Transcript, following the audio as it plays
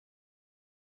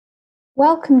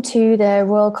Welcome to the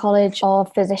Royal College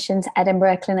of Physicians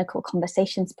Edinburgh Clinical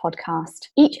Conversations podcast.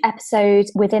 Each episode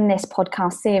within this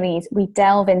podcast series, we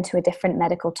delve into a different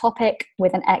medical topic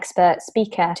with an expert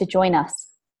speaker to join us.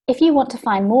 If you want to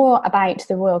find more about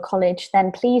the Royal College,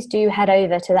 then please do head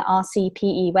over to the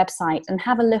RCPE website and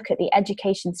have a look at the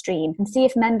education stream and see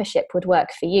if membership would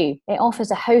work for you. It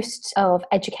offers a host of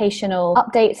educational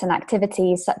updates and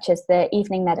activities such as the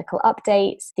evening medical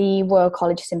updates, the Royal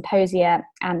College Symposia,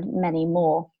 and many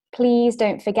more. Please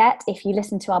don't forget, if you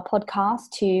listen to our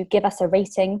podcast, to give us a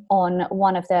rating on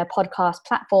one of the podcast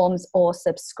platforms or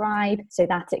subscribe so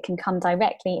that it can come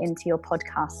directly into your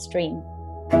podcast stream.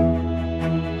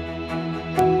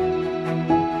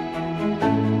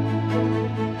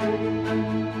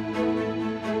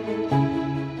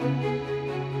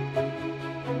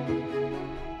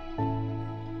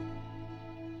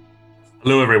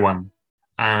 Hello everyone,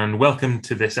 and welcome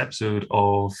to this episode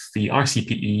of the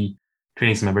RCPE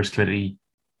Trainees and Members Committee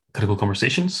Clinical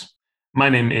Conversations. My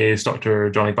name is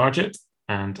Dr. Johnny Bargett,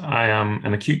 and I am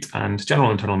an acute and general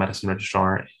internal medicine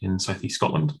registrar in South East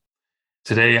Scotland.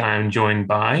 Today I am joined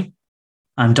by...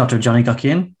 I'm Dr. Johnny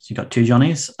Guckian, so you've got two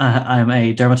Johnnies. I'm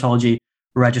a dermatology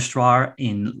registrar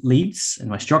in Leeds, in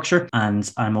West Yorkshire,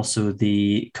 and I'm also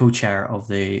the co-chair of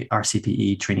the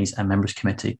RCPE Trainees and Members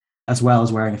Committee, as well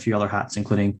as wearing a few other hats,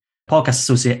 including podcast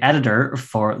associate editor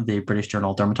for the British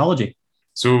Journal of Dermatology.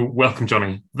 So welcome,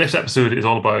 Johnny. This episode is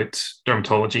all about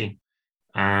dermatology,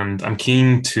 and I'm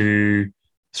keen to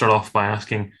start off by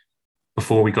asking,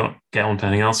 before we get on to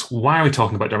anything else, why are we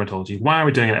talking about dermatology? Why are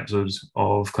we doing an episode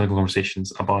of Clinical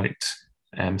Conversations about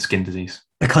skin disease?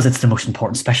 Because it's the most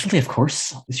important specialty, of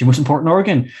course. It's your most important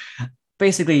organ.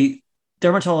 Basically,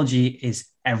 dermatology is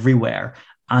everywhere,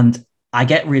 and I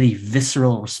get really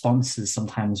visceral responses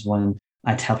sometimes when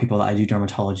I tell people that I do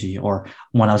dermatology, or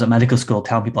when I was at medical school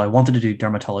telling people I wanted to do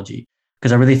dermatology,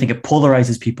 because I really think it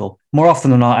polarizes people. More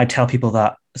often than not, I tell people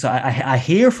that, so I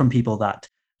hear from people that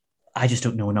I just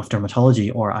don't know enough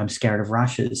dermatology, or I'm scared of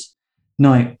rashes.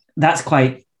 Now, that's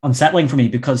quite unsettling for me,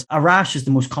 because a rash is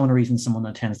the most common reason someone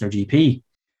attends their GP.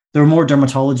 There are more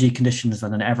dermatology conditions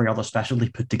than in every other specialty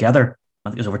put together. I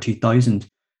think there's over 2,000.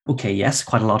 Okay, yes,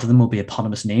 quite a lot of them will be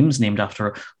eponymous names named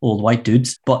after old white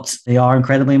dudes, but they are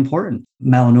incredibly important.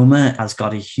 Melanoma has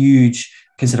got a huge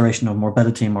consideration of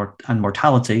morbidity and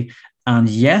mortality. And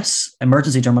yes,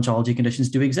 emergency dermatology conditions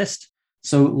do exist.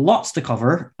 So lots to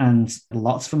cover and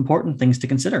lots of important things to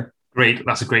consider. Great,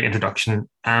 that's a great introduction.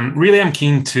 Really, I'm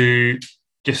keen to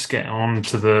just get on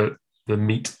to the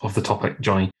meat of the topic,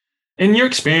 Johnny. In your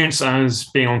experience as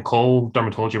being on call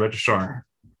dermatology registrar,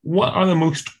 what are the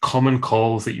most common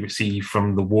calls that you receive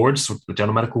from the wards, the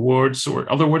general medical wards, or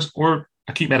other wards, or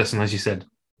acute medicine, as you said?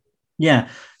 Yeah.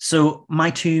 So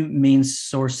my two main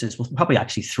sources, well, probably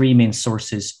actually three main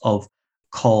sources of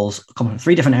calls come from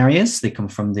three different areas. They come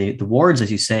from the wards,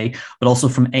 as you say, but also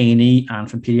from A&E and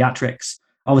from pediatrics.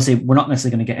 Obviously, we're not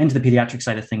necessarily going to get into the pediatric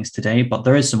side of things today, but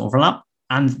there is some overlap.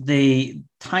 And the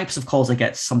types of calls I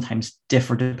get sometimes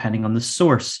differ depending on the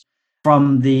source.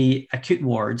 From the acute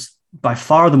wards, by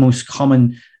far the most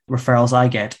common referrals I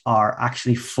get are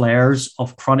actually flares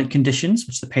of chronic conditions,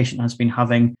 which the patient has been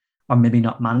having or maybe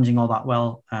not managing all that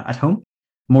well at home.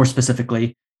 More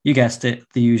specifically, you guessed it,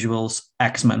 the usuals,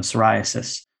 eczema and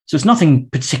psoriasis. So it's nothing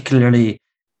particularly,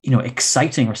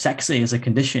 exciting or sexy as a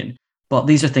condition, but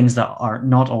these are things that are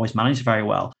not always managed very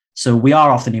well. So we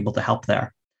are often able to help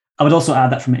there. I would also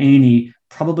add that from A&E,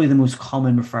 probably the most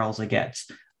common referrals I get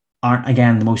aren't,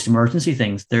 again, the most emergency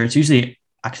things. There's usually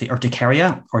actually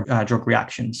urticaria or drug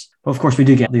reactions. But of course, we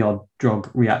do get the odd drug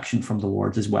reaction from the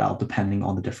wards as well, depending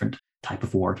on the different type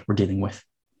of ward we're dealing with.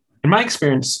 In my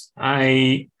experience,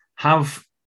 I have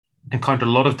encountered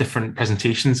a lot of different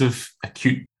presentations of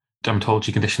acute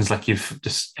dermatology conditions like you've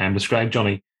just described,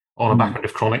 Johnny, on a background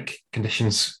of chronic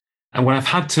conditions. And when I've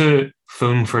had to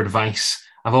phone for advice,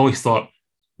 I've always thought,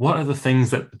 what are the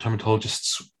things that the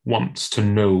dermatologists want to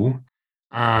know?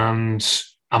 And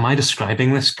am I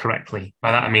describing this correctly?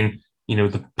 By that, I mean,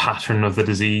 the pattern of the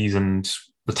disease and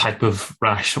the type of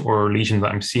rash or lesion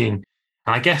that I'm seeing.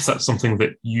 And I guess that's something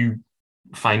that you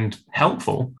find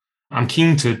helpful. I'm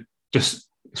keen to just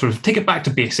sort of take it back to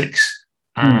basics.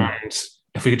 And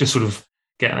if we could just sort of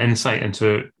get an insight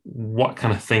into what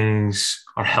kind of things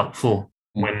are helpful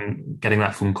when getting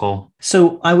that phone call.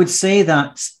 So I would say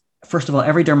that, first of all,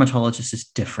 every dermatologist is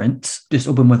different. Just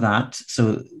open with that.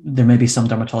 So there may be some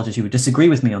dermatologists who would disagree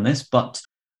with me on this, but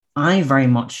I very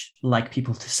much like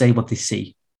people to say what they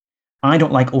see. I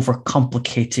don't like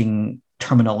overcomplicating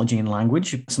terminology and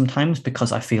language sometimes,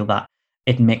 because I feel that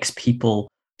it makes people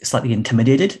slightly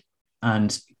intimidated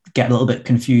and get a little bit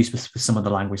confused with some of the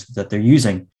language that they're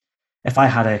using. If I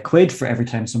had a quid for every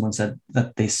time someone said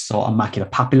that they saw a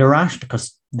maculopapular rash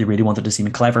because they really wanted to seem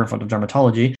clever in front of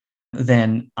dermatology,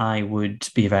 then I would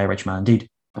be a very rich man indeed.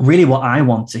 Really, what I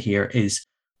want to hear is,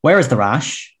 where is the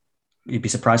rash? You'd be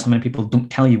surprised how many people don't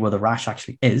tell you where the rash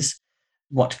actually is.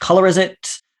 What color is it?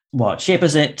 What shape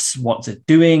is it? What's it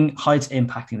doing? How it's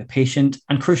impacting the patient?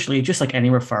 And crucially, just like any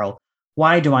referral,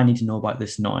 why do I need to know about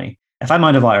this now? If I'm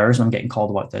out of hours and I'm getting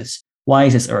called about this, why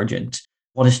is this urgent?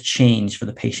 What has changed for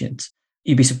the patient?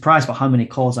 You'd be surprised by how many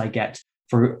calls I get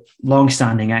for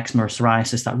long-standing eczema or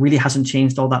psoriasis that really hasn't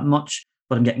changed all that much,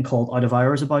 but I'm getting called out of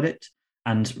hours about it.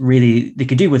 And really, they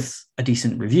could do with a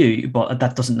decent review, but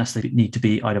that doesn't necessarily need to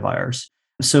be out of hours.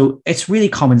 So it's really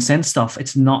common sense stuff.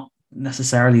 It's not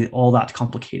necessarily all that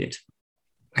complicated.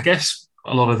 I guess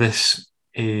a lot of this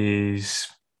is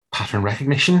pattern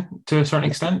recognition to a certain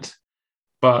extent.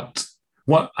 But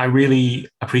what I really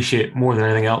appreciate more than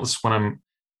anything else when I'm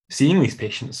seeing these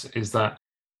patients is that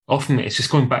often it's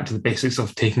just going back to the basics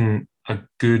of taking a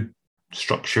good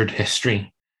structured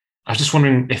history. I was just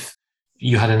wondering if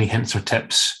you had any hints or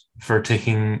tips for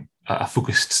taking a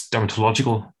focused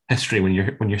dermatological history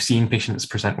when you're seeing patients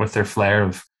present with their flare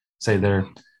of, say, their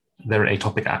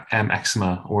atopic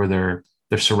eczema or their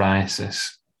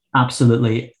psoriasis.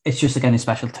 Absolutely. It's just like any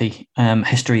specialty.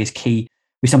 History is key.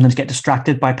 We sometimes get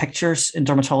distracted by pictures in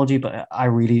dermatology, but I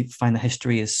really find the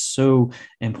history is so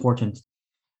important.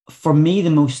 For me, the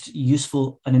most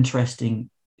useful and interesting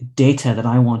data that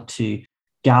I want to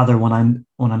gather when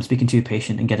I'm speaking to a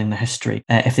patient and getting the history,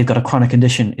 if they've got a chronic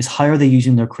condition, is how are they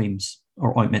using their creams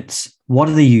or ointments? What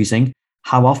are they using?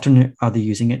 How often are they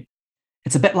using it?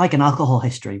 It's a bit like an alcohol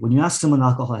history. When you ask someone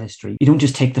alcohol history, you don't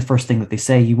just take the first thing that they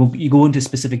say. You go into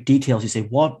specific details. You say,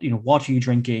 what are you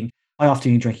drinking? How often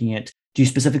are you drinking it? Do you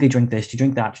specifically drink this? Do you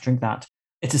drink that? Do you drink that?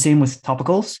 It's the same with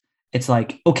topicals. It's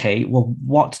like, okay, well,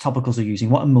 what topicals are you using?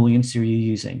 What emollients are you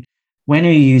using? When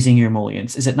are you using your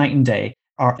emollients? Is it night and day?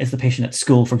 Or is the patient at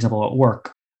school, for example, at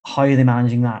work? How are they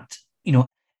managing that?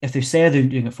 If they say they're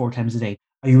doing it 4 times a day,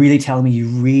 are you really telling me you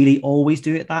really always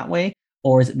do it that way?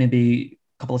 Or is it maybe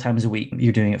a couple of times a week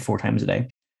you're doing it 4 times a day?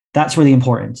 That's really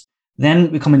important.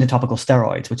 Then we come into topical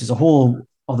steroids, which is a whole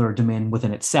other domain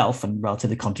within itself and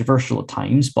relatively controversial at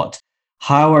times. But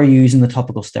how are you using the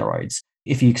topical steroids?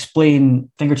 If you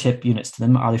explain fingertip units to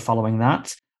them, are they following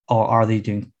that? Or are they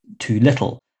doing too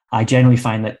little? I generally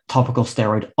find that topical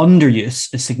steroid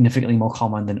underuse is significantly more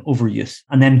common than overuse.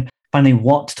 And then finally,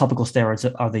 what topical steroids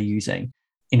are they using?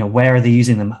 Where are they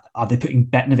using them? Are they putting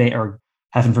Betnovate or,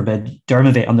 heaven forbid,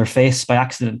 Dermavate on their face by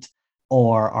accident?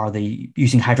 Or are they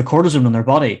using hydrocortisone on their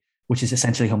body, which is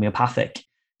essentially homeopathic?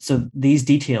 So these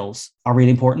details are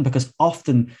really important because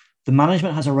often the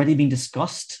management has already been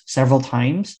discussed several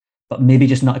times, but maybe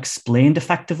just not explained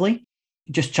effectively.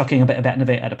 Just chucking a bit of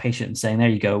Betnovate at a patient and saying, there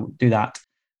you go, do that,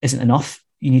 isn't enough.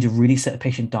 You need to really sit a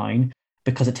patient down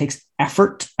because it takes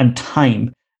effort and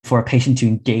time for a patient to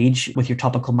engage with your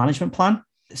topical management plan.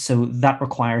 So that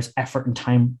requires effort and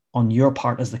time on your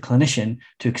part as the clinician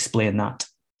to explain that.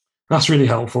 That's really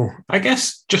helpful. I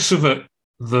guess just so that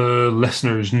the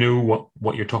listeners know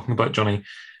what you're talking about, Johnny,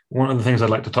 one of the things I'd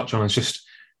like to touch on is just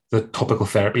the topical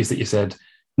therapies that you said.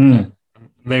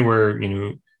 They were,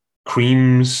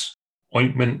 creams,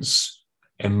 ointments,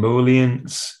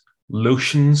 emollients,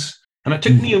 lotions. And it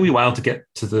took me a wee while to get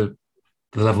to the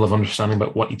level of understanding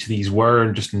about what each of these were,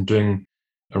 and just in doing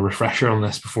a refresher on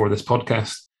this before this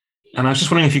podcast. And I was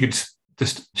just wondering if you could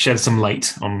just shed some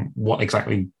light on what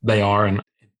exactly they are, and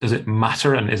does it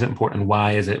matter, and is it important, and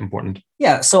why is it important?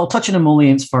 Yeah, so I'll touch on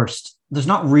emollients first. There's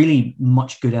not really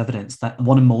much good evidence that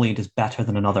one emollient is better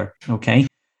than another, okay?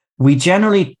 We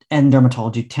generally, in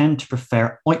dermatology, tend to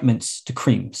prefer ointments to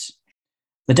creams.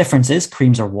 The difference is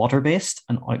creams are water-based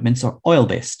and ointments are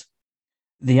oil-based.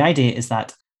 The idea is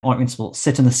that ointments will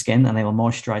sit in the skin and they will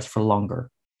moisturize for longer.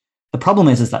 The problem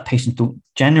is that patients don't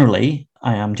generally,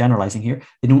 I am generalizing here,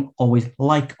 they don't always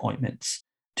like ointments.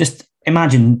 Just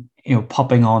imagine,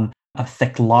 popping on a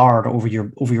thick lard over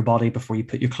your body before you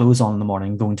put your clothes on in the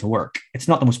morning going to work. It's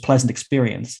not the most pleasant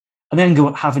experience. And then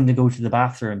having to go to the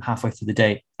bathroom halfway through the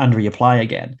day and reapply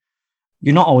again.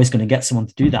 You're not always going to get someone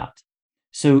to do that.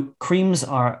 So creams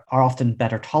are often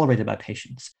better tolerated by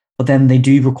patients, but then they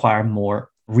do require more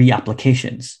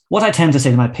reapplications. What I tend to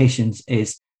say to my patients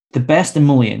is the best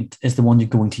emollient is the one you're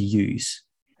going to use.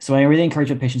 So I really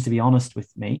encourage my patients to be honest with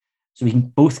me so we can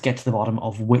both get to the bottom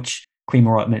of which cream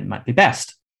or ointment might be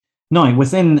best. Now,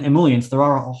 within emollients, there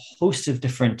are a host of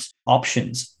different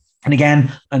options. And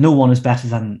again, no one is better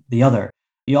than the other.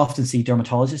 You often see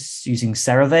dermatologists using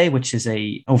CeraVe, which is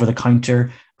a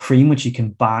over-the-counter cream which you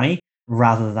can buy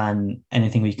rather than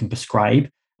anything we can prescribe,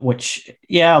 which,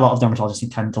 yeah, a lot of dermatologists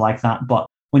tend to like that. But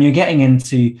when you're getting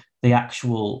into the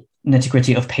actual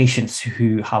nitty-gritty of patients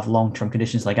who have long-term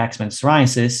conditions like eczema and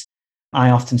psoriasis,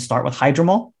 I often start with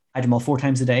Hydromol 4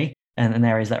 times a day in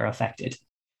areas that are affected.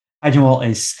 Hydromol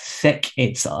is thick.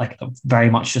 It's like very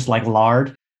much just like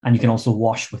lard, and you can also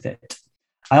wash with it.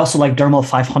 I also like Dermal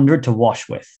 500 to wash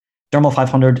with. Dermal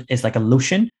 500 is like a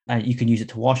lotion. You can use it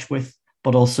to wash with,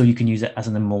 but also you can use it as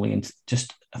an emollient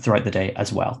just throughout the day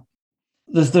as well.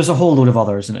 There's a whole load of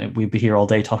others, and we'd be here all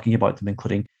day talking about them,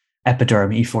 including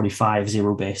Epiderm, E45,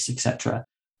 Zero Base, etc.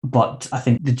 But I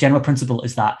think the general principle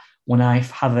is that when I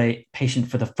have a patient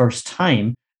for the first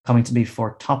time coming to me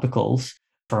for topicals,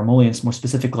 for emollients more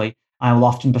specifically, I will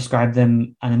often prescribe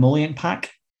them an emollient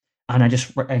pack. And I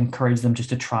just encourage them just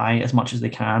to try as much as they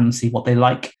can and see what they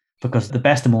like, because the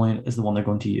best emollient is the one they're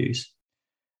going to use.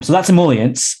 So that's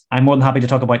emollients. I'm more than happy to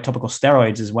talk about topical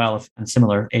steroids as well and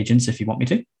similar agents if you want me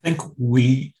to. I think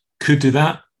we could do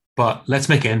that, but let's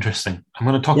make it interesting. I'm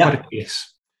going to talk about a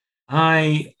case.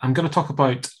 I'm going to talk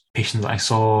about a patient that I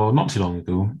saw not too long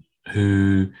ago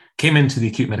who came into the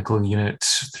acute medical unit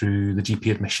through the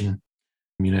GP admission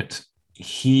unit.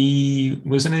 He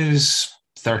was in his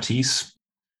 30s.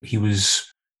 He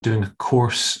was doing a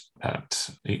course at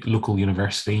a local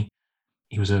university.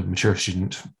 He was a mature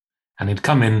student, and he'd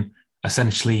come in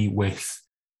essentially with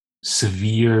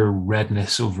severe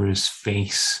redness over his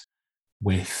face,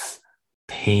 with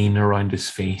pain around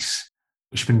his face,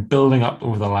 which had been building up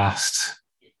over the last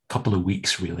couple of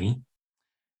weeks, really.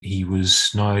 He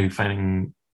was now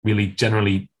finding really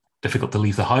generally difficult to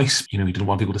leave the house. He didn't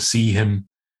want people to see him,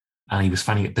 and he was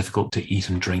finding it difficult to eat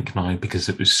and drink now because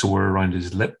it was sore around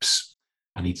his lips,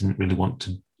 and he didn't really want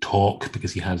to talk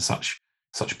because he had such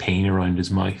pain around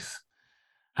his mouth.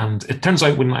 And it turns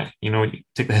out when you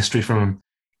take the history from him,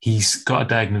 he's got a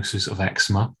diagnosis of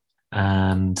eczema,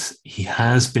 and he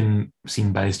has been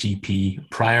seen by his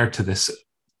GP prior to this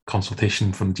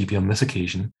consultation from the GP on this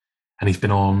occasion, and he's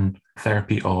been on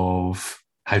therapy of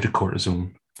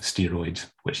hydrocortisone steroid,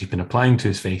 which he's been applying to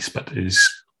his face, but is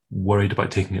worried about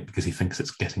taking it because he thinks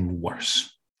it's getting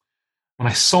worse. When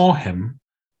I saw him,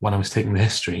 when I was taking the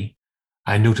history,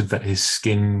 I noted that his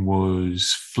skin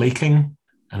was flaking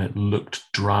and it looked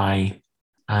dry,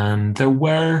 and there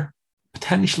were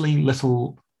potentially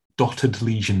little dotted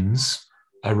lesions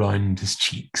around his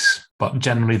cheeks, but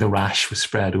generally the rash was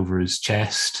spread over his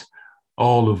chest,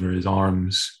 all over his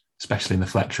arms, especially in the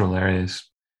flexural areas,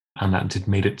 and that had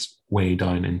made its way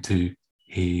down into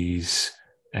his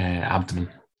abdomen.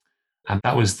 And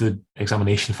that was the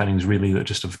examination findings, really, that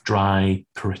just of dry,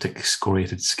 pruritic,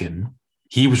 scoriated skin.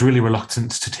 He was really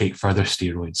reluctant to take further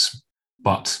steroids,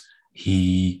 but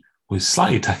he was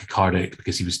slightly tachycardic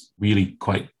because he was really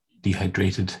quite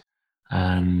dehydrated,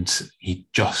 and he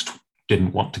just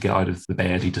didn't want to get out of the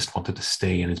bed. He just wanted to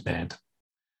stay in his bed.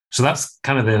 So that's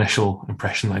kind of the initial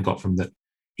impression that I got from that.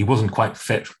 He wasn't quite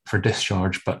fit for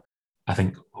discharge, but I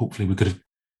think hopefully we could have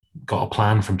got a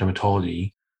plan from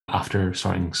dermatology after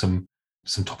starting some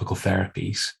topical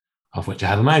therapies, of which I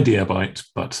had an idea about,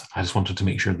 but I just wanted to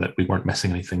make sure that we weren't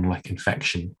missing anything like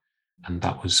infection. And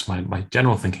that was my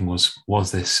general thinking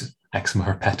was this eczema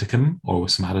herpeticum, or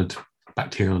was some added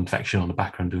bacterial infection on the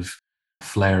background of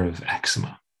flare of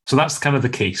eczema? So that's kind of the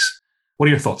case. What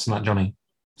are your thoughts on that, Johnny?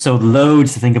 So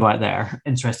loads to think about there.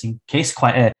 Interesting case,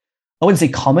 I wouldn't say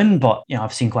common, but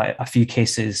I've seen quite a few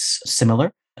cases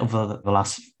similar over the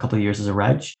last couple of years as a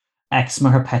reg. Eczema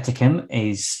herpeticum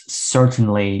is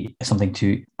certainly something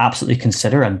to absolutely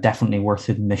consider and definitely worth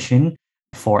admission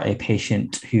for a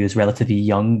patient who is relatively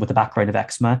young with a background of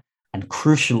eczema, and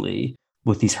crucially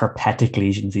with these herpetic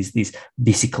lesions, these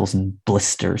vesicles and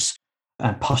blisters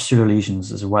and pustular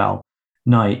lesions as well.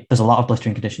 Now, there's a lot of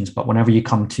blistering conditions, but whenever you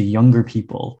come to younger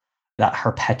people, that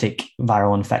herpetic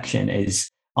viral infection is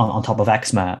on top of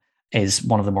eczema is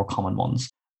one of the more common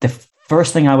ones. The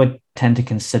first thing I would tend to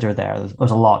consider there's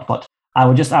a lot, but I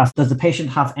would just ask, does the patient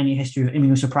have any history of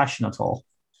immunosuppression at all?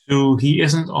 So he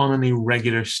isn't on any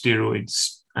regular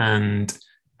steroids and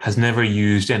has never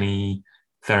used any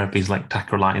therapies like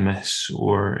tacrolimus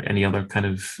or any other kind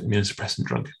of immunosuppressant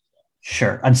drug.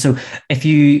 Sure. And so if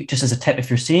you, just as a tip, if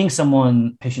you're seeing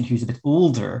patient who's a bit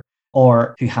older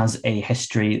or who has a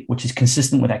history which is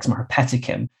consistent with eczema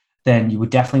herpeticum, then you would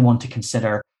definitely want to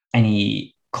consider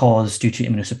any cause due to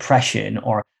immunosuppression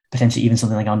or potentially even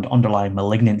something like underlying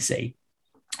malignancy.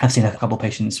 I've seen a couple of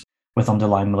patients with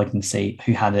underlying malignancy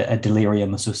who had a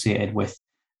delirium associated with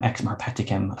eczema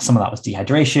herpeticum. Some of that was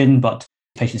dehydration, but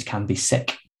patients can be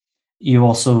sick. You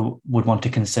also would want to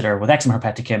consider with eczema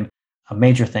herpeticum, a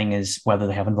major thing is whether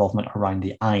they have involvement around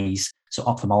the eyes. So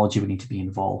ophthalmology would need to be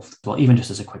involved, well, even just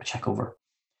as a quick check over.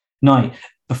 Now,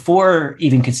 before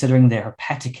even considering the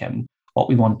herpeticum, what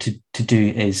we want to do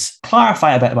is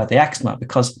clarify a bit about the eczema,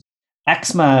 because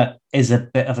eczema is a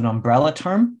bit of an umbrella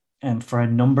term for a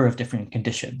number of different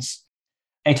conditions.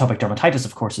 Atopic dermatitis,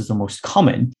 of course, is the most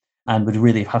common and would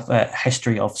really have a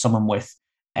history of someone with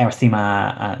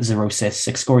erythema, xerosis,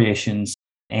 excoriations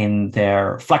in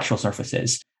their flexural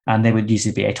surfaces, and they would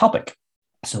usually be atopic,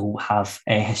 so have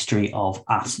a history of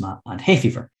asthma and hay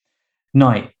fever.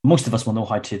 Now, most of us will know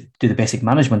how to do the basic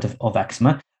management of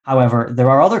eczema. However, there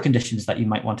are other conditions that you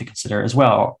might want to consider as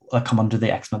well that come under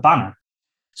the eczema banner.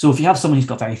 So if you have someone who's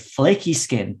got very flaky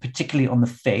skin, particularly on the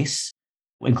face,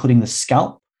 including the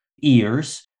scalp,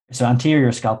 ears, so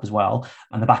anterior scalp as well,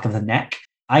 and the back of the neck,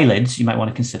 eyelids, you might want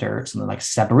to consider something like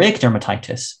seborrheic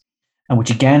dermatitis, and which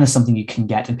again is something you can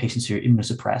get in patients who are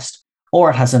immunosuppressed, or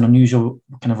it has an unusual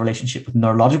kind of relationship with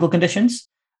neurological conditions.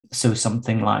 So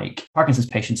something like Parkinson's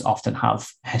patients often have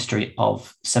a history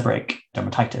of seborrheic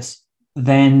dermatitis.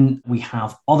 Then we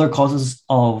have other causes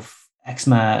of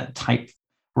eczema type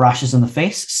rashes on the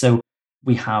face. So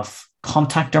we have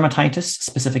contact dermatitis,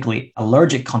 specifically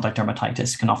allergic contact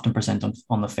dermatitis can often present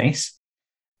on the face.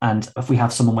 And if we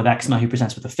have someone with eczema who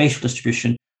presents with a facial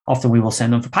distribution, often we will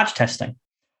send them for patch testing.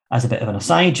 As a bit of an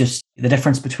aside, just the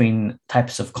difference between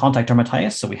types of contact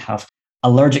dermatitis. So we have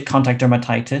allergic contact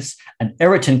dermatitis and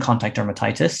irritant contact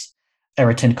dermatitis.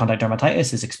 Irritant contact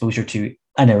dermatitis is exposure to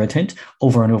an irritant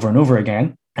over and over and over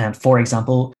again. And for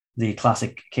example, the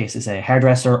classic case is a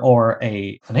hairdresser or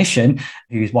a clinician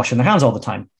who's washing their hands all the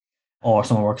time, or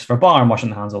someone works for a bar and washing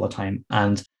their hands all the time,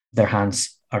 and their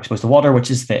hands are exposed to water,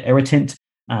 which is the irritant,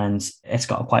 and it's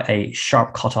got quite a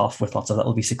sharp cutoff with lots of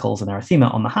little vesicles and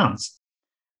erythema on the hands.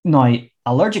 Now,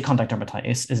 allergic contact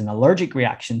dermatitis is an allergic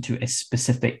reaction to a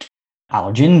specific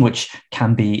allergen, which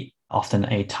can be often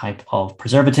a type of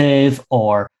preservative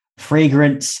or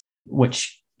fragrance,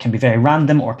 which can be very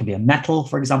random, or can be a metal,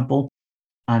 for example.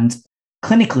 And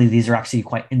clinically, these are actually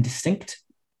quite indistinct.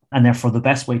 And therefore, the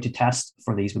best way to test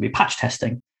for these would be patch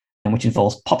testing, which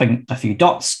involves popping a few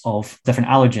dots of different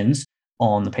allergens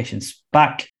on the patient's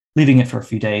back, leaving it for a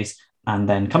few days, and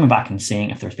then coming back and seeing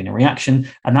if there's been a reaction.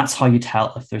 And that's how you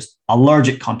tell if there's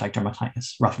allergic contact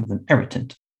dermatitis rather than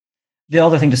irritant. The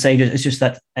other thing to say is just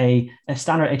that a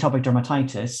standard atopic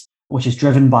dermatitis, which is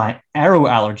driven by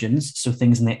aeroallergens, so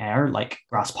things in the air like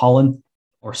grass pollen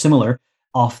or similar,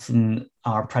 often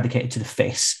are predicated to the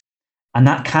face. And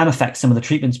that can affect some of the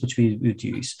treatments which we would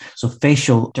use. So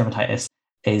facial dermatitis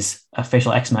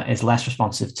facial eczema is less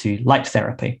responsive to light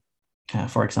therapy,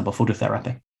 for example,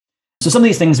 phototherapy. So some of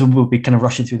these things will be kind of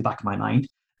rushing through the back of my mind.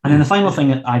 And then the final thing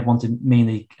that I'd want to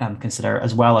mainly consider,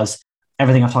 as well as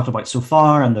everything I've talked about so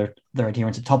far and their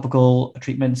adherence to topical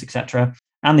treatments, etc.,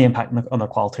 and the impact on their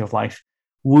quality of life,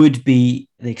 would be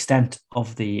the extent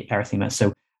of the erythema.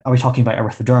 So are we talking about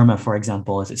erythroderma, for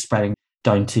example? Is it spreading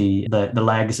down to the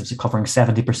legs? Is it covering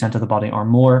 70% of the body or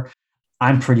more?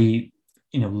 I'm pretty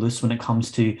loose when it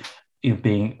comes to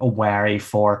being wary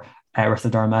for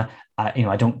erythroderma.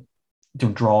 I don't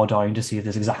draw down to see if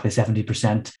there's exactly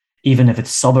 70%. Even if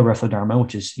it's suberythroderma,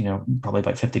 which is probably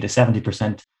about 50 to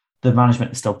 70%, the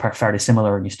management is still fairly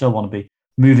similar, and you still want to be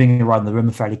moving around the room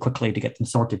fairly quickly to get them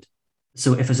sorted.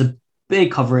 So if it's a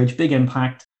big coverage, big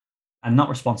impact, and not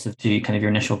responsive to kind of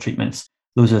your initial treatments,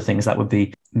 those are the things that would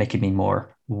be making me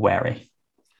more wary.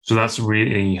 So that's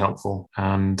really helpful.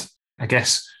 And I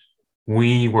guess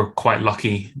we were quite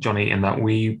lucky, Johnny, in that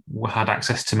we had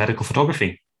access to medical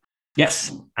photography.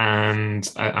 Yes. And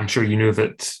I'm sure you know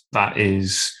that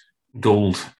is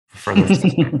gold for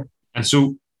further. And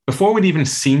so before we'd even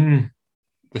seen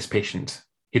this patient,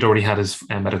 he'd already had his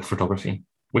medical photography,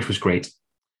 which was great.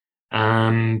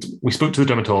 And we spoke to the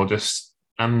dermatologist,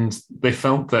 and they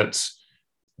felt that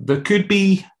there could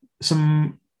be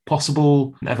some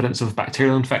possible evidence of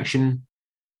bacterial infection,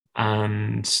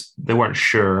 and they weren't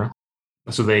sure.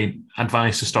 So they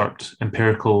advised to start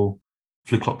empirical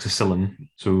flucloxacillin,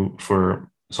 so for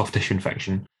soft tissue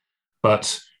infection,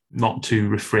 but not to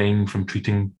refrain from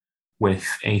treating with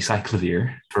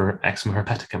acyclovir for eczema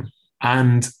herpeticum.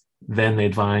 And then they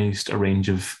advised a range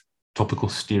of topical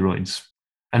steroids.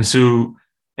 And so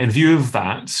in view of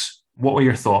that, what were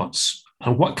your thoughts?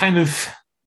 And what kind of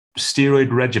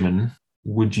steroid regimen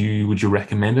would you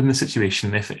recommend in this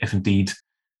situation if indeed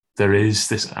there is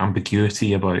this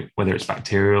ambiguity about whether it's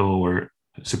bacterial or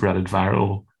superadded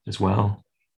viral as well?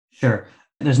 Sure.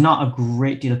 There's not a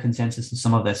great deal of consensus in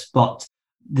some of this, but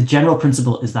the general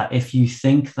principle is that if you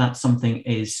think that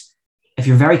if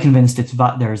you're very convinced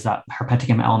there's that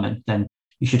herpeticum element, then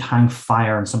you should hang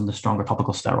fire on some of the stronger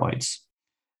topical steroids.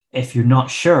 If you're not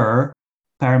sure,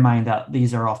 bear in mind that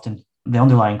these are often the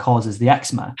underlying cause is the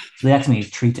eczema. So the eczema is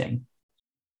treating.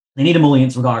 They need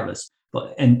emollients regardless.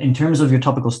 But in terms of your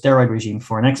topical steroid regime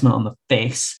for an eczema on the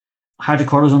face,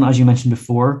 hydrocortisone, as you mentioned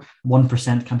before,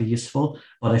 1% can be useful.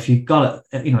 But if you've got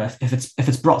it, if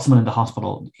it's brought someone into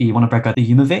hospital, you want to break out the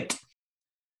Umivate.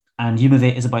 And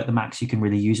Umivate is about the max you can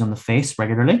really use on the face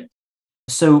regularly.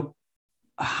 So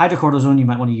hydrocortisone, you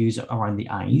might want to use around the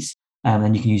eyes, and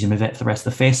then you can use Umivate for the rest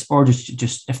of the face, or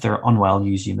just if they're unwell,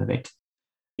 use Umivate.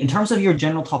 In terms of your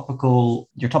topical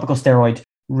steroid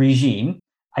regime,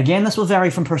 again, this will vary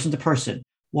from person to person.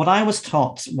 What I was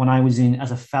taught when I was in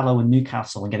as a fellow in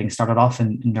Newcastle and getting started off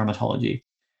in dermatology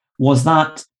was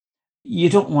that you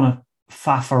don't want to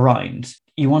faff around.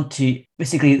 You want to,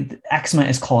 basically, eczema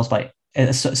is caused by,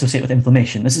 associated with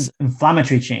inflammation. This is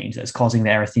inflammatory change that's causing the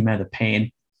erythema, the pain,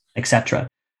 etc.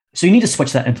 So you need to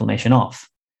switch that inflammation off.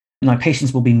 Now,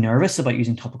 patients will be nervous about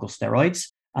using topical steroids,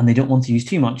 and they don't want to use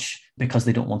too much because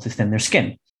they don't want to thin their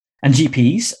skin. And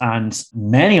GPs and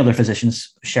many other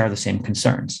physicians share the same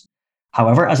concerns.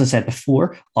 However, as I said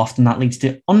before, often that leads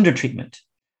to undertreatment.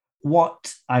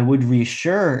 What I would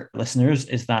reassure listeners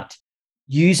is that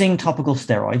using topical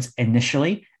steroids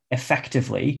initially,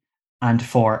 effectively, and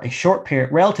for a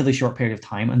relatively short period of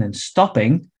time, and then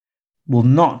stopping, will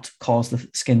not cause the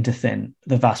skin to thin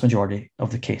the vast majority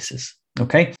of the cases.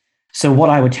 Okay? So what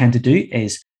I would tend to do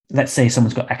is, let's say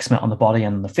someone's got eczema on the body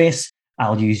and on the face,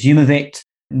 I'll use Umivate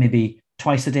maybe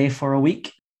twice a day for a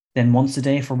week, then once a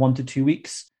day for 1 to 2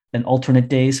 weeks, then alternate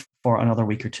days for another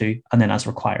week or two, and then as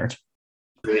required.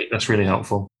 Great. That's really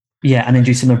helpful. Yeah, and then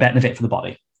do similar Betnavate for the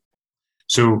body.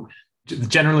 So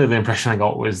generally the impression I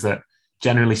got was that,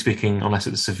 generally speaking, unless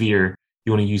it's severe,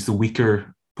 you want to use the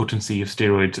weaker potency of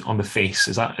steroid on the face.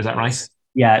 Is that right?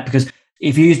 Yeah, because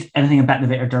if you use anything in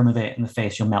Betnavate or Dermavate in the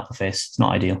face, you'll melt the face. It's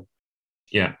not ideal.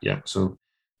 Yeah. So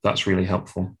that's really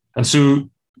helpful. And so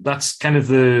that's kind of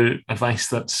the advice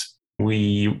that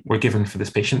we were given for this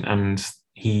patient, and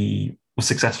he was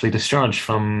successfully discharged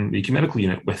from the acute medical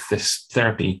unit with this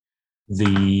therapy.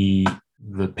 The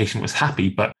patient was happy,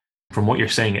 but from what you're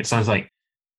saying, it sounds like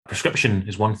prescription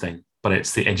is one thing, but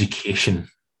it's the education.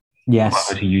 Yes.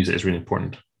 How to use it is really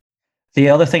important. The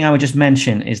other thing I would just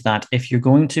mention is that if you're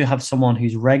going to have someone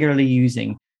who's regularly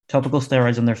using topical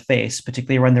steroids on their face,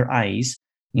 particularly around their eyes,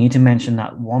 you need to mention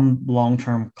that one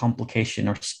long-term complication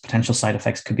or potential side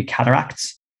effects could be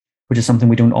cataracts, which is something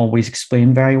we don't always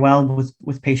explain very well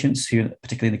with patients,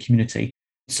 particularly in the community.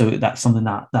 So that's something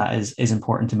that is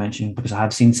important to mention, because I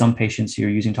have seen some patients who are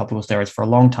using topical steroids for a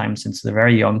long time, since they're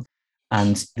very young,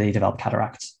 and they develop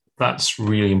cataracts. That's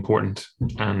really important.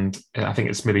 And I think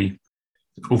it's maybe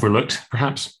overlooked,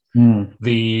 perhaps.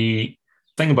 The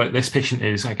thing about this patient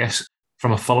is, I guess,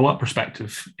 from a follow-up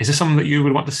perspective, is this something that you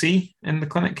would want to see in the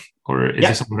clinic? Or is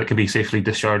this something that can be safely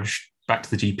discharged back to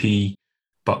the GP,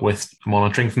 but with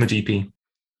monitoring from the GP?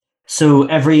 So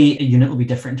every unit will be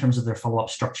different in terms of their follow-up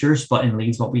structures, but in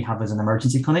Leeds, what we have is an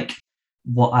emergency clinic.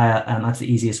 And that's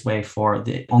the easiest way for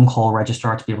the on-call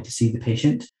registrar to be able to see the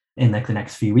patient in like the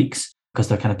next few weeks, because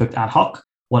they're kind of booked ad hoc.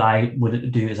 What I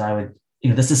would do is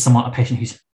this is somewhat a patient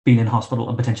who's been in hospital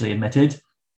and potentially admitted.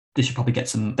 They should probably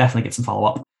definitely get some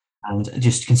follow-up, and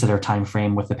just consider a time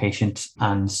frame with the patient.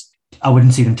 And I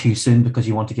wouldn't see them too soon, because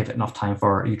you want to give it enough time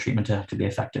for your treatment to be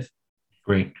effective.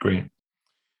 Great.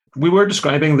 We were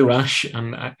describing the rash,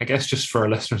 and I guess just for our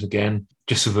listeners again,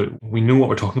 just so that we know what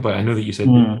we're talking about. I know that you said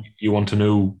you want to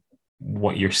know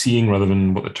what you're seeing rather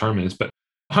than what the term is, but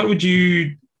how would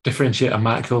you differentiate a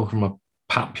macule from a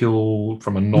papule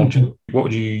from a nodule? What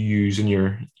would you use in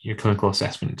your clinical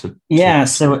assessment? So a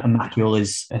macule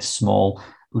is a small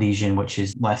lesion which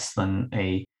is less than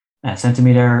a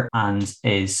centimeter and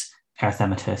is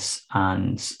erythematous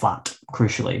and flat.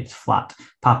 Crucially, it's flat.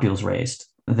 Papules raised.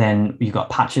 Then you've got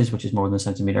patches, which is more than a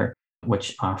centimeter,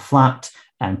 which are flat,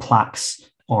 and plaques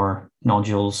or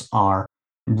nodules are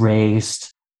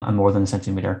raised and more than a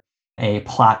centimeter. A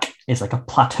plaque is like a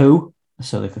plateau,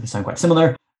 so they could sound quite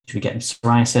similar, which we get in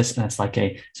psoriasis, and it's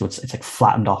like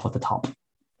flattened off at the top.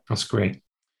 That's great.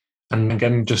 And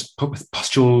again, just put with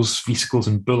pustules, vesicles,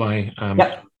 and bullae.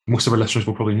 Most of our listeners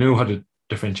will probably know how to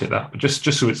differentiate that, but just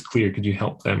so it's clear, could you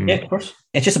help them? Yeah, of course.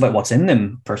 It's just about what's in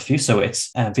them, first few. So it's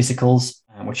vesicles,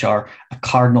 which are a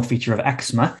cardinal feature of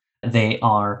eczema. They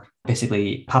are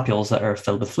basically papules that are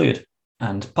filled with fluid,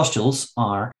 and pustules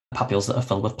are papules that are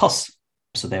filled with pus.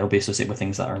 So they'll be associated with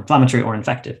things that are inflammatory or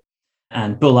infective.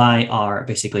 And bullae are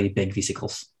basically big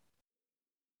vesicles.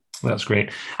 That's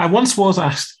great. I once was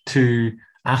asked to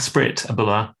aspirate a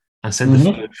bulla and send the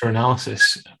fluid for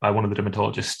analysis by one of the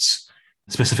dermatologists,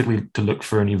 specifically to look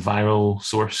for any viral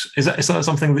source. Is that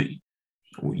something that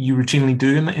you routinely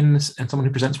do in someone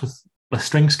who presents with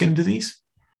blistering skin disease?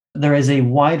 There is a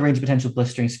wide range of potential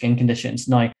blistering skin conditions.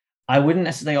 Now, I wouldn't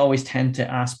necessarily always tend to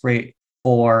aspirate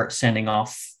or sending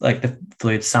off like the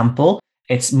fluid sample.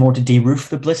 It's more to de-roof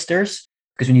the blisters,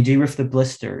 because when you de-roof the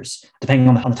blisters, depending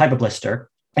on the type of blister,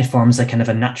 it forms a kind of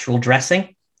a natural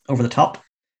dressing over the top,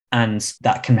 and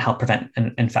that can help prevent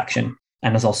an infection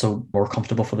and is also more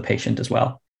comfortable for the patient as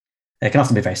well. It can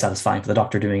often be very satisfying for the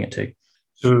doctor doing it too.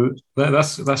 So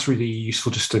that's really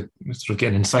useful just to sort of get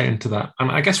an insight into that.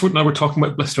 And I guess now we're talking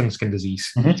about blistering skin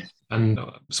disease, and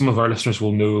some of our listeners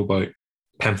will know about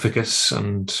pemphigus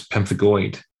and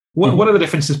pemphigoid. What are the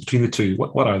differences between the two?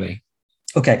 What are they?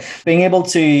 Okay, being able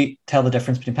to tell the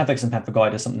difference between pemphigus and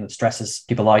pemphigoid is something that stresses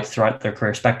people out throughout their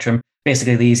career spectrum.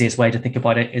 Basically, the easiest way to think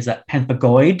about it is that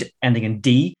pemphigoid, ending in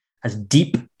D, has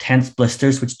deep, tense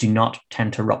blisters which do not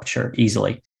tend to rupture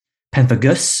easily.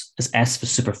 Pemphigus is S for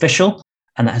superficial,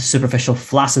 and that has superficial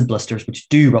flaccid blisters which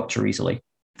do rupture easily.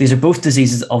 These are both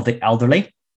diseases of the elderly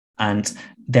and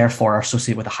therefore are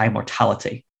associated with a high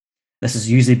mortality. This is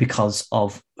usually because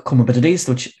of comorbidities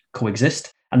which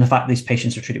coexist, and the fact that these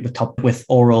patients are treated with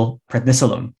oral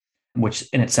prednisolone, which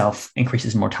in itself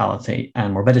increases mortality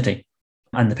and morbidity.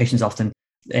 And the patients often,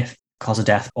 if cause of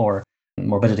death or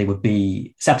morbidity would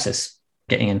be sepsis,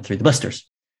 getting in through the blisters.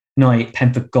 Now,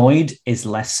 pemphigoid is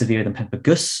less severe than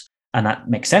pemphigus, and that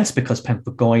makes sense because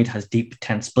pemphigoid has deep,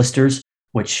 tense blisters,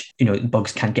 which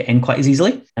bugs can't get in quite as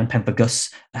easily, and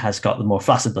pemphigus has got the more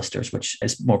flaccid blisters, which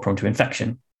is more prone to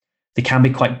infection. They can be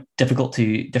quite difficult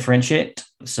to differentiate,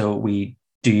 so we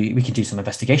can do some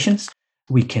investigations.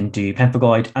 We can do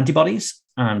pemphigoid antibodies,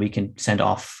 and we can send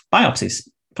off biopsies,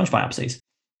 punch biopsies,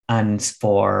 and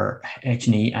for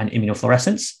H&E and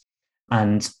immunofluorescence.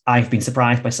 And I've been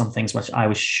surprised by some things which I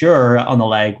was sure on the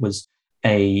leg was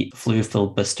a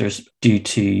fluid-filled blisters due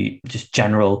to just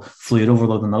general fluid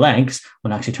overload on the legs,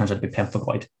 when it actually turns out to be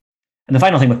pemphigoid. And the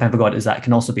final thing with pemphigoid is that it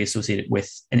can also be associated with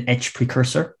an itch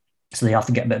precursor. So they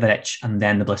often get a bit of an itch and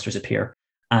then the blisters appear.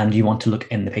 And you want to look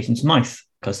in the patient's mouth,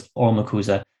 because oral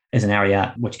mucosa is an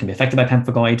area which can be affected by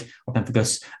pemphigoid or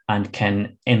pemphigus and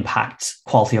can impact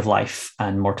quality of life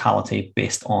and mortality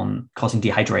based on causing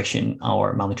dehydration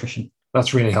or malnutrition.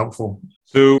 That's really helpful.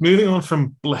 So moving on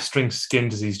from blistering skin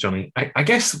disease, Johnny, I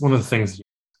guess one of the things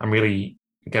I'm really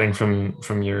getting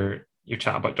from your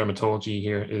chat about dermatology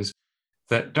here is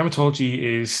that dermatology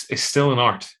is still an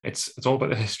art. It's all about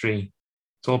the history.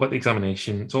 It's all about the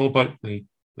examination. It's all about the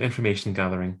information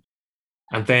gathering.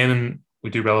 And then we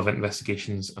do relevant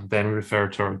investigations, and then we refer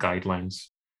to our guidelines.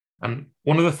 And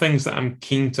one of the things that I'm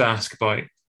keen to ask about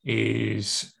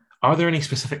is, are there any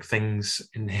specific things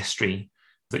in history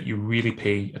that you really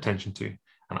pay attention to?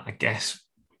 And I guess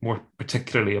more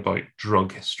particularly about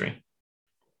drug history.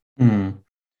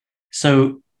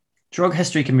 So drug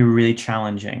history can be really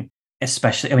challenging,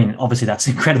 especially, obviously that's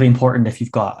incredibly important if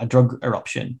you've got a drug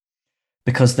eruption,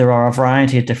 because there are a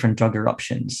variety of different drug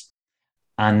eruptions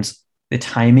and the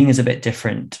timing is a bit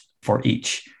different for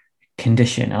each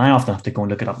condition. And I often have to go and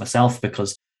look it up myself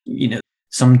because,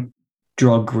 some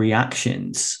drug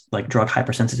reactions like drug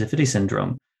hypersensitivity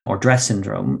syndrome or DRESS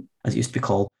syndrome, as it used to be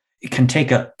called, it can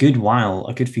take a good while,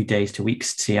 a good few days to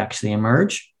weeks to actually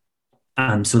emerge.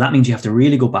 So that means you have to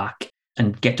really go back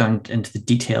and get down into the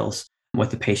details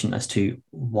with the patient as to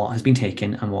what has been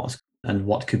taken and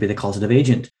what could be the causative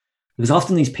agent. Because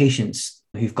often these patients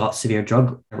who've got severe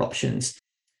drug eruptions,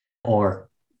 or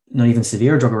not even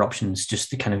severe drug eruptions, just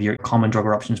the kind of your common drug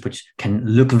eruptions, which can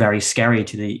look very scary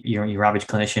to your average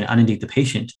clinician and indeed the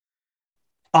patient.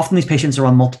 Often these patients are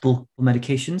on multiple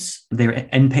medications. They're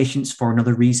inpatients for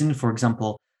another reason. For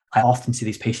example, I often see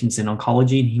these patients in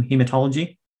oncology and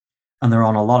hematology, and they're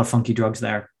on a lot of funky drugs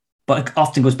there. But it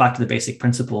often goes back to the basic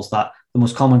principles that the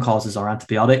most common causes are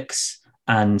antibiotics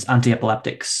and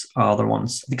anti-epileptics are other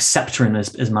ones. I think Septrin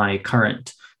is my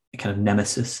current kind of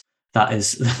nemesis.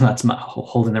 That's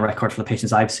holding the record for the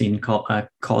patients I've seen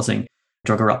causing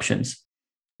drug eruptions.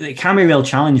 It can be a real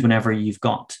challenge whenever you've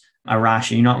got a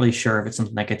rash and you're not really sure if it's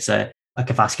something like it's like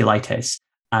a vasculitis,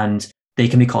 and they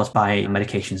can be caused by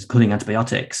medications, including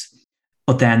antibiotics,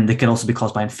 but then they can also be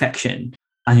caused by infection,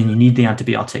 and then you need the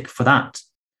antibiotic for that.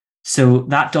 So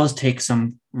that does take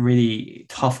some really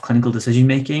tough clinical decision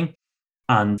making,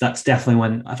 and that's definitely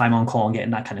when, if I'm on call and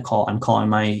getting that kind of call, I'm calling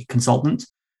my consultant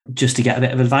just to get a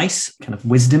bit of advice, kind of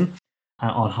wisdom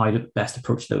on how to best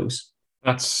approach those.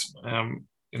 That's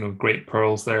great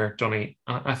pearls there, Johnny.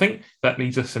 I think that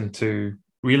leads us into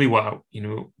really what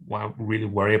I really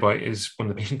worry about is when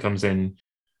the patient comes in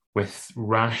with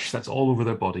rash that's all over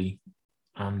their body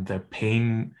and their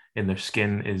pain in their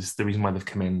skin is the reason why they've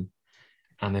come in.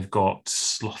 and they've got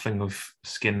sloughing of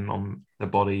skin on their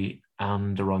body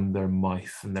and around their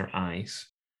mouth and their eyes.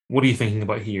 What are you thinking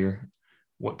about here?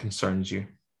 What concerns you?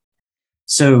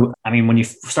 So, I mean, when you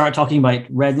started talking about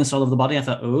redness all over the body, I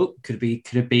thought, oh, could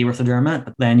it be erythroderma?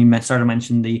 But then you started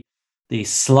mentioning the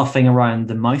sloughing around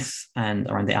the mouth and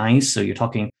around the eyes. So you're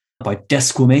talking about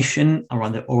desquamation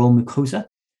around the oral mucosa.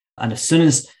 And as soon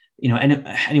as,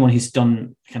 anyone who's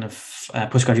done kind of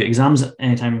postgraduate exams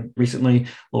anytime recently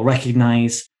will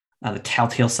recognize the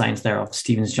telltale signs there of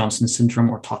Stevens-Johnson syndrome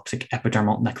or toxic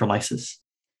epidermal necrolysis.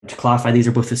 To clarify, these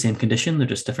are both the same condition. They're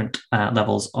just different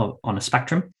levels on a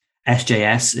spectrum.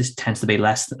 SJS tends to be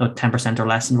less, 10% or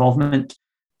less involvement.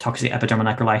 Toxic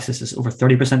epidermal necrolysis is over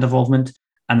 30% involvement,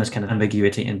 and there's kind of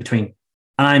ambiguity in between.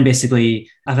 And I'm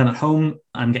at home,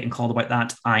 I'm getting called about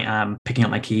that. I am picking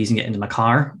up my keys and getting into my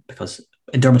car because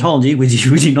in dermatology, we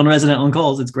do non-resident on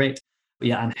calls. It's great. But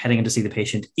yeah, I'm heading in to see the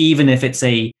patient, even if it's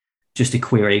just a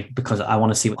query, because I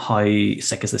want to see how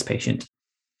sick is this patient.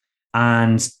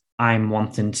 And I'm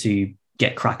wanting to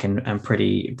get cracking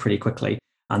pretty quickly.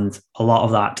 And a lot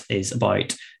of that is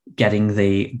about getting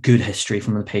the good history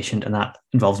from the patient. And that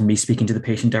involves me speaking to the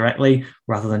patient directly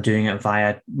rather than doing it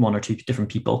via one or two different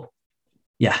people.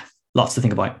 Yeah, lots to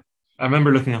think about. I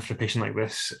remember looking after a patient like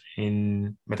this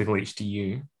in medical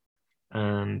HDU,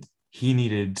 and he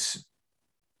needed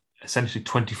essentially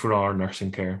 24-hour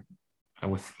nursing care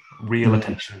with real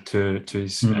attention to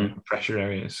his pressure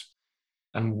areas.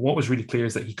 And what was really clear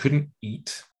is that he couldn't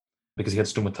eat because he had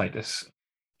stomatitis.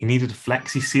 He needed a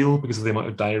Flexi Seal because of the amount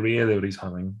of diarrhea that he's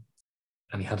having.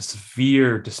 And he had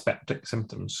severe dyspeptic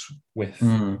symptoms with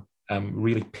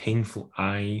really painful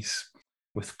eyes,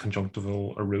 with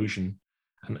conjunctival erosion.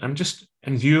 And just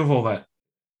in view of all that,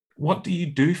 what do you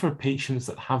do for patients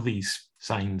that have these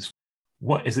signs?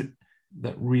 What is it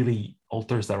that really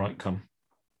alters their outcome?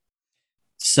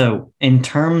 So in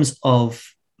terms of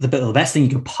the best thing you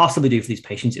can possibly do for these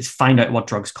patients is find out what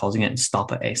drug's causing it and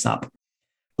stop it ASAP.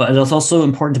 But it is also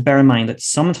important to bear in mind that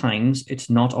sometimes it's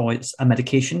not always a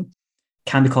medication. It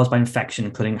can be caused by infection,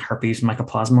 including herpes,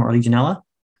 mycoplasma, or Legionella.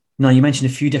 Now, you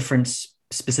mentioned a few different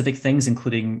specific things,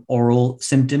 including oral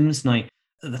symptoms. Now,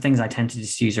 the things I tend to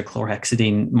just use are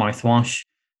chlorhexidine mouthwash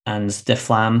and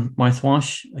Deflam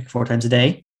mouthwash, like 4 times a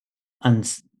day.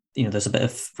 And, there's a bit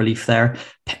of relief there.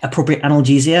 Appropriate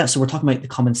analgesia. So we're talking about the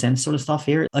common sense sort of stuff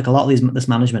here. Like a lot of this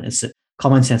management is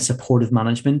common sense supportive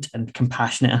management and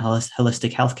compassionate and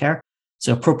holistic healthcare.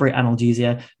 So appropriate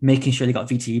analgesia, making sure they got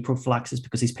VTE prophylaxis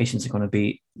because these patients are going to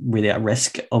be really at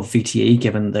risk of VTE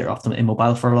given they're often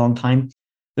immobile for a long time.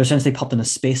 They're essentially popped in a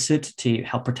spacesuit to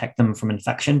help protect them from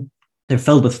infection. They're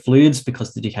filled with fluids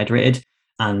because they're dehydrated.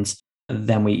 And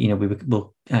then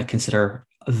we'll consider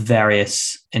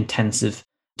various intensive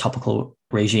topical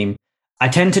regime. I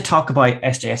tend to talk about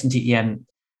SJS and TEN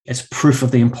as proof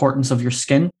of the importance of your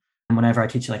skin. And whenever I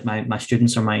teach like my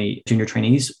students or my junior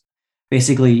trainees,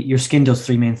 basically your skin does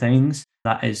 3 main things.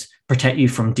 That is protect you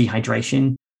from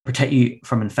dehydration, protect you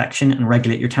from infection, and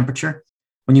regulate your temperature.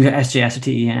 When you get SJS or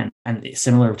TEN, and it's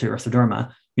similar to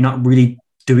erythroderma, you're not really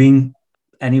doing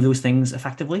any of those things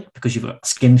effectively because you've got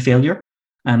skin failure.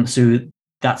 So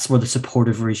that's where the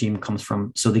supportive regime comes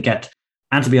from. So they get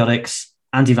antibiotics,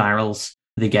 antivirals,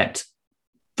 they get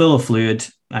full of fluid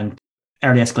and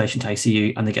early escalation to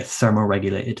ICU, and they get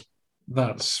thermoregulated.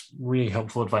 That's really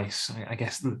helpful advice. I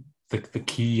guess the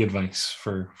key advice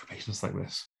for patients like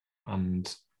this.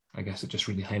 And I guess it just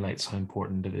really highlights how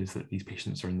important it is that these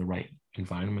patients are in the right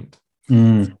environment.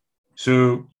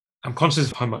 So I'm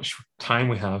conscious of how much time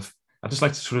we have. I'd just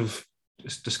like to sort of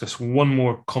just discuss one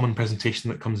more common presentation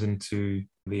that comes into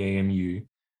the AMU,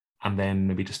 and then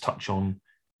maybe just touch on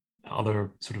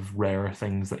other sort of rare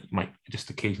things that you might just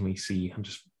occasionally see and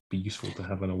just be useful to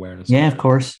have an awareness. Yeah, of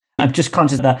course. I'm just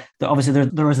conscious that obviously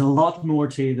there is a lot more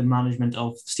to the management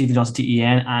of Stevens-Johnson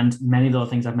TEN and many of the other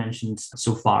things I've mentioned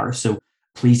so far. So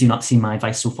please do not see my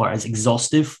advice so far as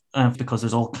exhaustive because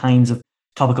there's all kinds of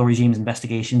topical regimes,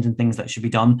 investigations and things that should be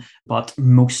done. But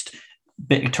most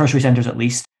tertiary centres at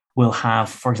least will have,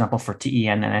 for example, for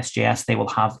TEN and SJS, they will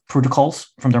have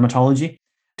protocols from dermatology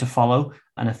to follow.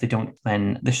 And if they don't,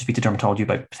 then they should speak to dermatology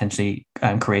about potentially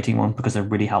creating one because they're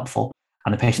really helpful.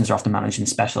 And the patients are often managed in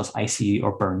specialist ICU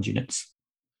or burns units.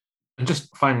 And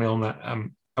just finally on that,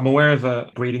 I'm aware of a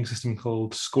grading system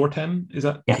called SCORE10. Is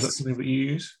that something that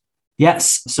you use?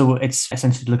 Yes. So it's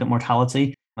essentially to look at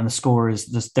mortality. And the score is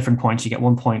there's different points. You get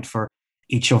 1 point for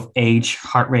each of age,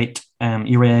 heart rate,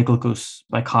 urea, glucose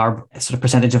by carb, sort of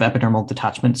percentage of epidermal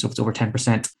detachment. So if it's over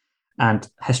 10%, and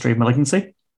history of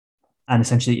malignancy. And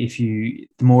essentially,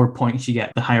 the more points you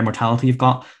get, the higher mortality you've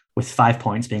got, with 5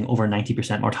 points being over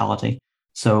 90% mortality.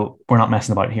 So we're not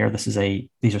messing about here. These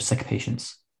are sick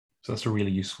patients. So that's a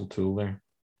really useful tool there.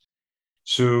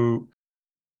 So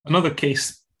another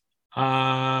case,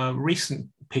 a recent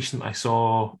patient I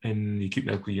saw in the acute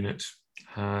medical unit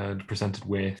had presented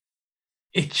with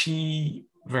itchy,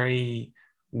 very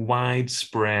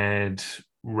widespread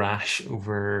rash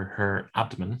over her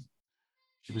abdomen.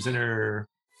 She was in her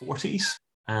 40s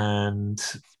and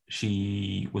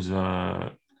she was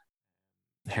a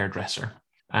hairdresser.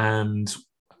 And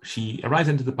she arrived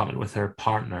into the department with her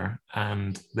partner,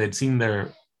 and they'd seen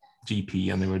their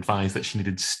GP and they were advised that she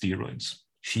needed steroids.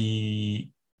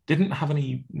 She didn't have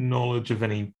any knowledge of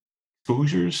any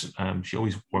exposures. She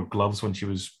always wore gloves when she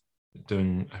was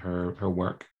doing her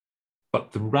work.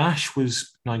 But the rash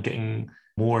was now getting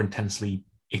more intensely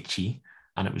itchy,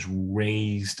 and it was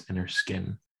raised in her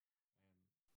skin.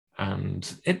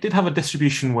 And it did have a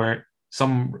distribution where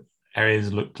some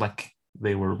areas looked like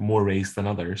they were more raised than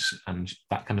others, and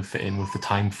that kind of fit in with the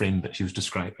time frame that she was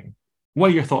describing.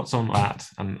 What are your thoughts on that,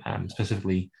 and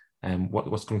specifically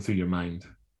what's going through your mind?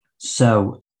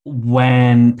 So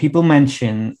when people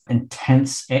mention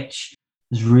intense itch,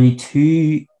 there's really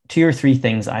two or three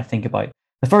things I think about.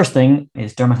 The first thing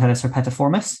is dermatitis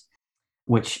herpetiformis,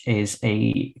 which is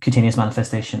a cutaneous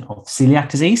manifestation of celiac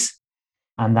disease.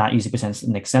 And that usually presents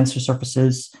in extensor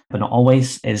surfaces, but not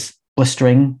always, is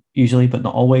blistering, usually, but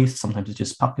not always. Sometimes it's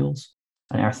just papules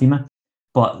and erythema.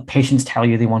 But patients tell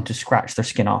you they want to scratch their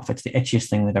skin off. It's the itchiest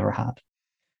thing they've ever had.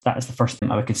 That is the first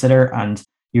thing I would consider. And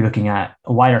you're looking at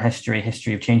a wider history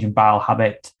of change in bowel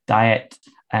habit, diet.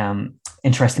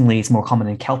 Interestingly, it's more common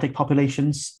in Celtic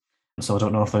populations. So I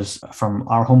don't know if there's, from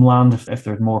our homeland, if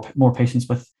there's more patients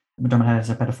with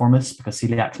dermatitis herpetiformis, because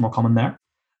celiac is more common there.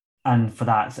 And for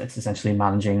that, it's essentially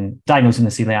diagnosing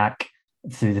the celiac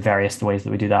through the various ways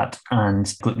that we do that,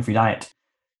 and gluten-free diet.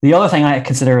 The other thing I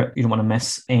consider you don't want to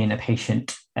miss in a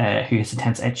patient who has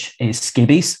intense itch is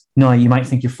scabies. Now, you might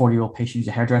think your 40-year-old patient who's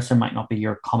a hairdresser might not be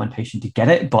your common patient to get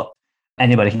it, but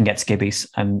anybody can get scabies.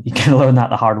 And you can learn that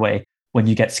the hard way when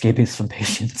you get scabies from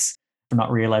patients for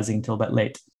not realizing until a bit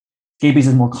late. Scabies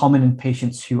is more common in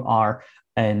patients who are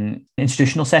in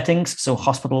institutional settings, so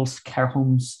hospitals, care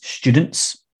homes,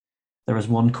 students. There is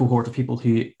one cohort of people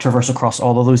who traverse across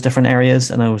all of those different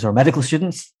areas, and those are medical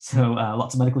students. So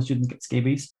lots of medical students get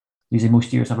scabies. Usually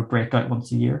most years have a breakout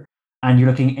once a year. And you're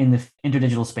looking in the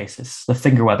interdigital spaces, the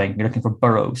finger webbing, you're looking for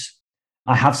burrows.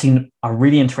 I have seen a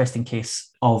really interesting case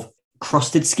of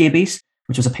crusted scabies,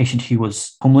 which was a patient who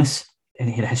was homeless, and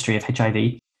he had a history of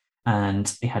HIV,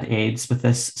 and he had AIDS with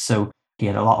this. So he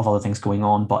had a lot of other things going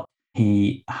on, but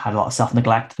he had a lot of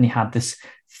self-neglect, and he had this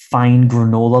fine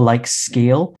granola-like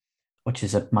scale, which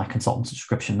is my consultant's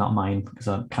description, not mine, because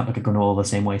I can't look at granola the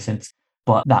same way since.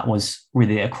 But that was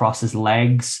really across his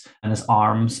legs and his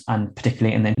arms, and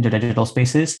particularly in the interdigital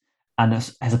spaces. And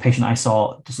as a patient I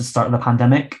saw just at the start of the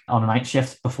pandemic on a night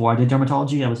shift before I did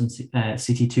dermatology, I was in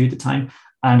CT2 at the time,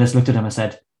 and I just looked at him and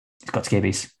said, he's got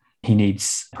scabies. He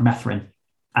needs permethrin.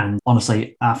 And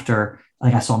honestly, after, I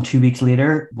think I saw him 2 weeks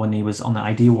later when he was on the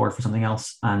ID ward for something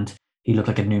else, and he looked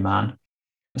like a new man.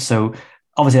 So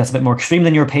obviously, that's a bit more extreme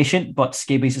than your patient, but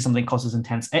scabies is something that causes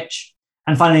intense itch.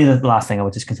 And finally, the last thing I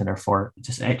would just consider for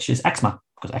just itch is eczema,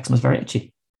 because eczema is very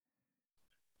itchy.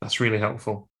 That's really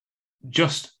helpful.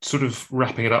 Just sort of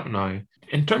wrapping it up now,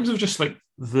 in terms of just like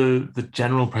the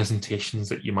general presentations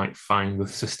that you might find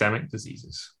with systemic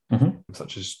diseases,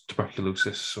 such as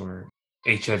tuberculosis or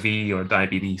HIV or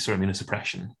diabetes or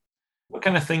immunosuppression, what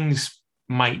kind of things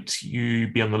might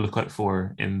you be on the lookout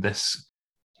for in this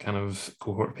kind of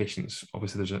cohort of patients?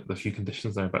 Obviously, there's a few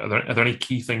conditions there, but are there any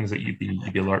key things that you'd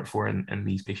be alert for in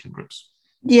these patient groups?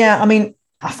 Yeah, I mean,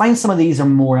 I find some of these are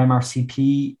more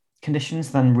MRCP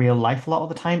conditions than real life a lot of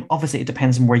the time. Obviously, it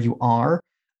depends on where you are.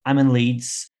 I'm in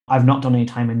Leeds. I've not done any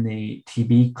time in the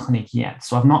TB clinic yet,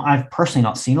 so I've personally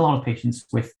not seen a lot of patients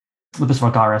with lupus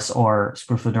vulgaris or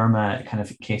scleroderma kind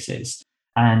of cases.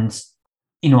 And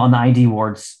on the ID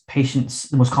wards, the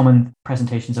most common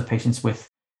presentations of patients with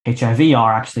HIV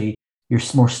are actually your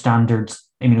more standard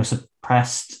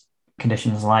immunosuppressed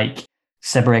conditions like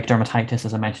seborrheic dermatitis,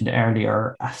 as I mentioned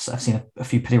earlier. I've seen a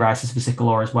few pityriasis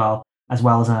vesicolor as well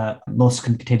as a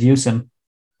molluscum contagiosum.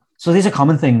 So these are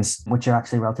common things which are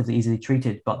actually relatively easily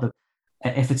treated. But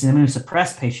if it's an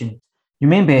immunosuppressed patient, your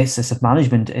main basis of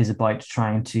management is about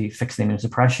trying to fix the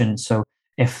immunosuppression. So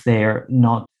if they're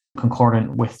not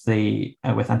concordant with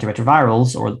with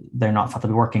antiretrovirals, or they're not thought to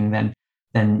be working,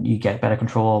 then you get better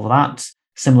control over that.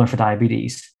 Similar for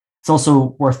diabetes. It's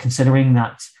also worth considering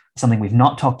that something we've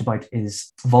not talked about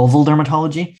is vulval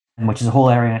dermatology, which is a whole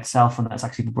area in itself, and that's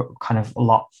actually kind of a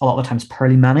lot of the times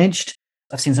poorly managed.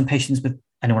 I've seen some patients with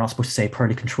I know we're not supposed to say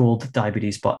poorly controlled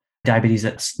diabetes, but diabetes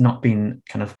that's not been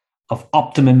kind of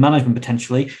optimum management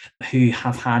potentially, who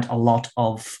have had a lot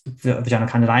of vaginal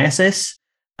candidiasis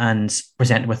and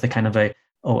present with the kind of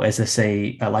is this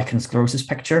a lichen sclerosis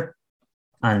picture?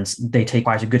 And they take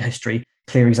quite a good history,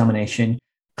 clear examination,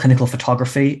 clinical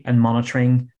photography and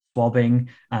monitoring, swabbing,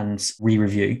 and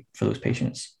re-review for those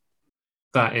patients.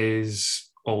 That is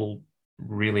all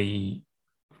really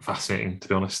fascinating, to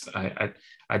be honest.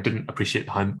 I didn't appreciate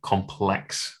how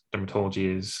complex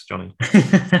dermatology is, Johnny.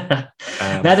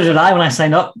 Neither did I when I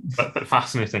signed up. But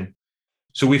fascinating.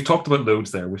 So we've talked about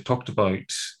loads there. We've talked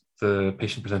about the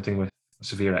patient presenting with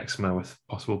severe eczema with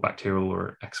possible bacterial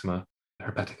or eczema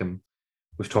herpeticum.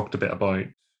 We've talked a bit about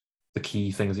the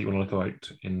key things that you want to look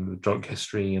out in the drug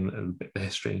history and a bit of the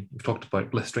history. We've talked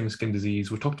about blistering skin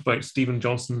disease. We've talked about Stephen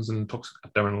Johnson's and toxic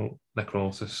dermal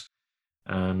necrolysis.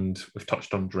 And we've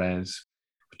touched on DRES.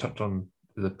 We've touched on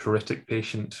the pruritic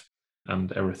patient and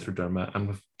erythroderma. And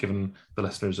we've given the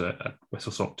listeners a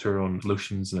whistle-stop tour on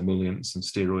lotions and emollients and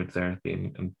steroid therapy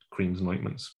and creams and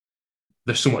ointments.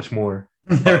 There's so much more.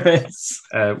 There is.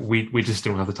 We just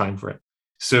don't have the time for it.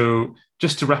 So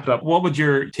just to wrap it up, what would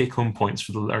your take-home points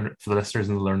for the listeners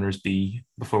and the learners be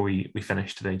before we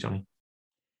finish today, Johnny?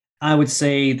 I would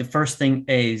say the first thing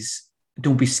is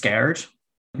don't be scared.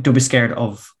 Don't be scared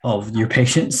of your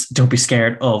patients. Don't be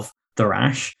scared of the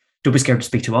rash. Don't be scared to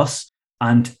speak to us.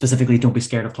 And specifically, don't be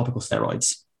scared of topical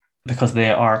steroids because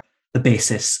they are the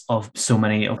basis of so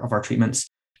many of our treatments.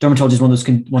 Dermatology is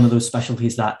one of those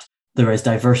specialties that there is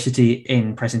diversity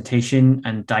in presentation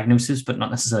and diagnosis, but not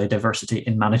necessarily diversity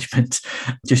in management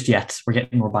just yet. We're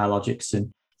getting more biologics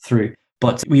through,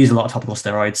 but we use a lot of topical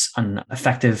steroids and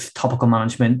effective topical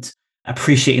management,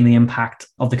 appreciating the impact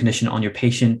of the condition on your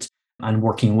patient and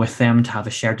working with them to have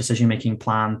a shared decision-making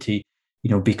plan to,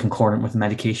 be concordant with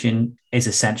medication is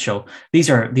essential. These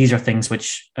are things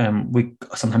which we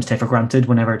sometimes take for granted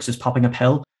whenever it's just popping a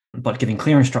pill, but giving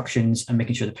clear instructions and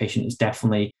making sure the patient is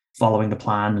definitely following the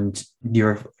plan and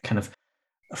you're kind of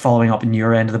following up in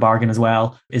your end of the bargain as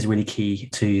well is really key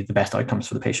to the best outcomes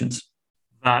for the patients.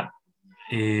 That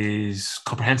is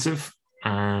comprehensive.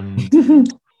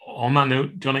 And on that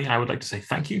note, Johnny, I would like to say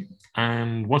thank you.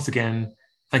 And once again,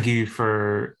 thank you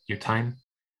for your time.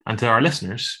 And to our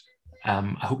listeners, I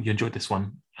hope you enjoyed this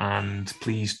one. And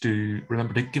please do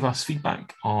remember to give us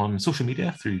feedback on social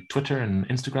media through Twitter and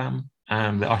Instagram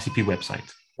and the RCP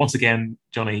website. Once again,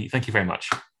 Johnny, thank you very much.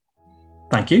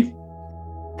 Thank you.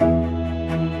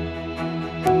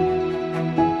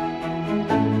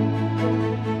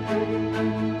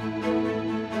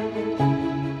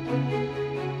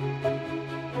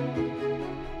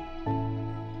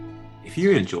 If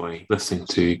you enjoy listening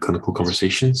to Clinical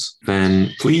Conversations,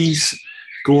 then please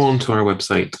go on to our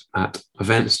website at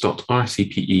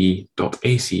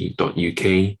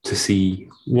events.rcpe.ac.uk to see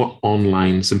what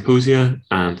online symposia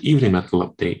and evening medical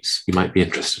updates you might be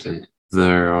interested in.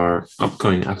 There are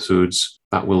upcoming episodes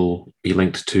that will be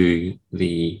linked to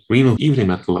the Renal Evening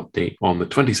Medical Update on the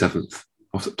 27th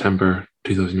of September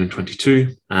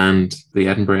 2022 and the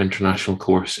Edinburgh International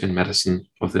Course in Medicine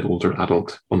of the Older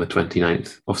Adult on the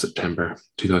 29th of September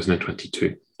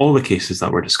 2022. All the cases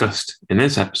that were discussed in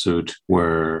this episode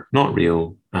were not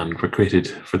real and were created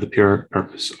for the pure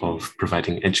purpose of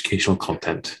providing educational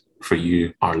content for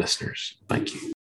you, our listeners. Thank you.